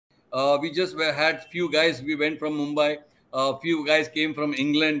We just had few guys. We went from Mumbai. A few guys came from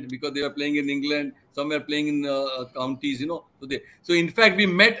England because they were playing in England. Some were playing in counties, So in fact, we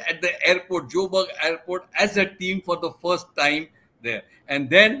met at the airport, Joburg Airport, as a team for the first time there. And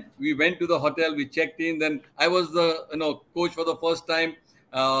then we went to the hotel. We checked in. Then I was the coach for the first time.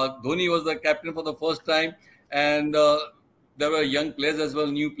 Dhoni was the captain for the first time, and there were young players as well,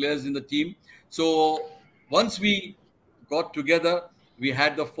 new players in the team. So once we got together, we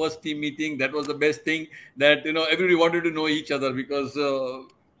had the first team meeting. That was the best thing, that everybody wanted to know each other, because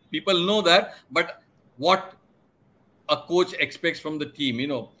people know that, but what a coach expects from the team,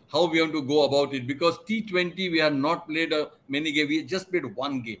 how we want to go about it. Because T20, we have not played many games. We just played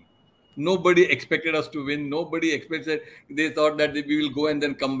one game. Nobody expected us to win. Nobody expected. They thought that we will go and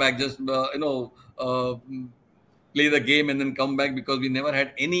then come back, just play the game and then come back, because we never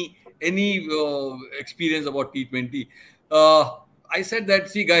had any experience about T20. I said that,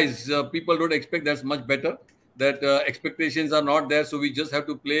 see guys, people don't expect that's much better. That expectations are not there, so we just have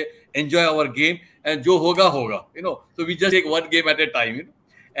to play, enjoy our game, and jo hoga hoga. So we just take one game at a time.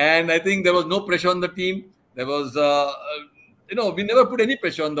 And I think there was no pressure on the team. There was, we never put any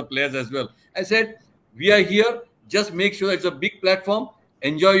pressure on the players as well. I said, we are here. Just make sure it's a big platform.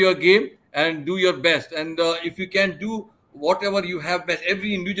 Enjoy your game and do your best. And if you can do whatever you have best,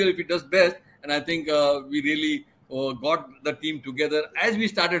 every individual, if it does best, and I think we really got the team together as we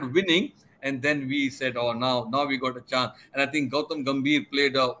started winning. And then we said, oh, now we got a chance. And I think Gautam Gambhir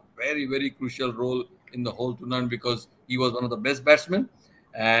played a very, very crucial role in the whole tournament, because he was one of the best batsmen.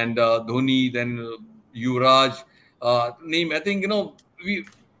 And Dhoni, then Yuvraj, name. I think, we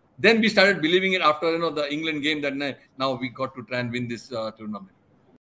started believing it after, the England game, that now we got to try and win this tournament.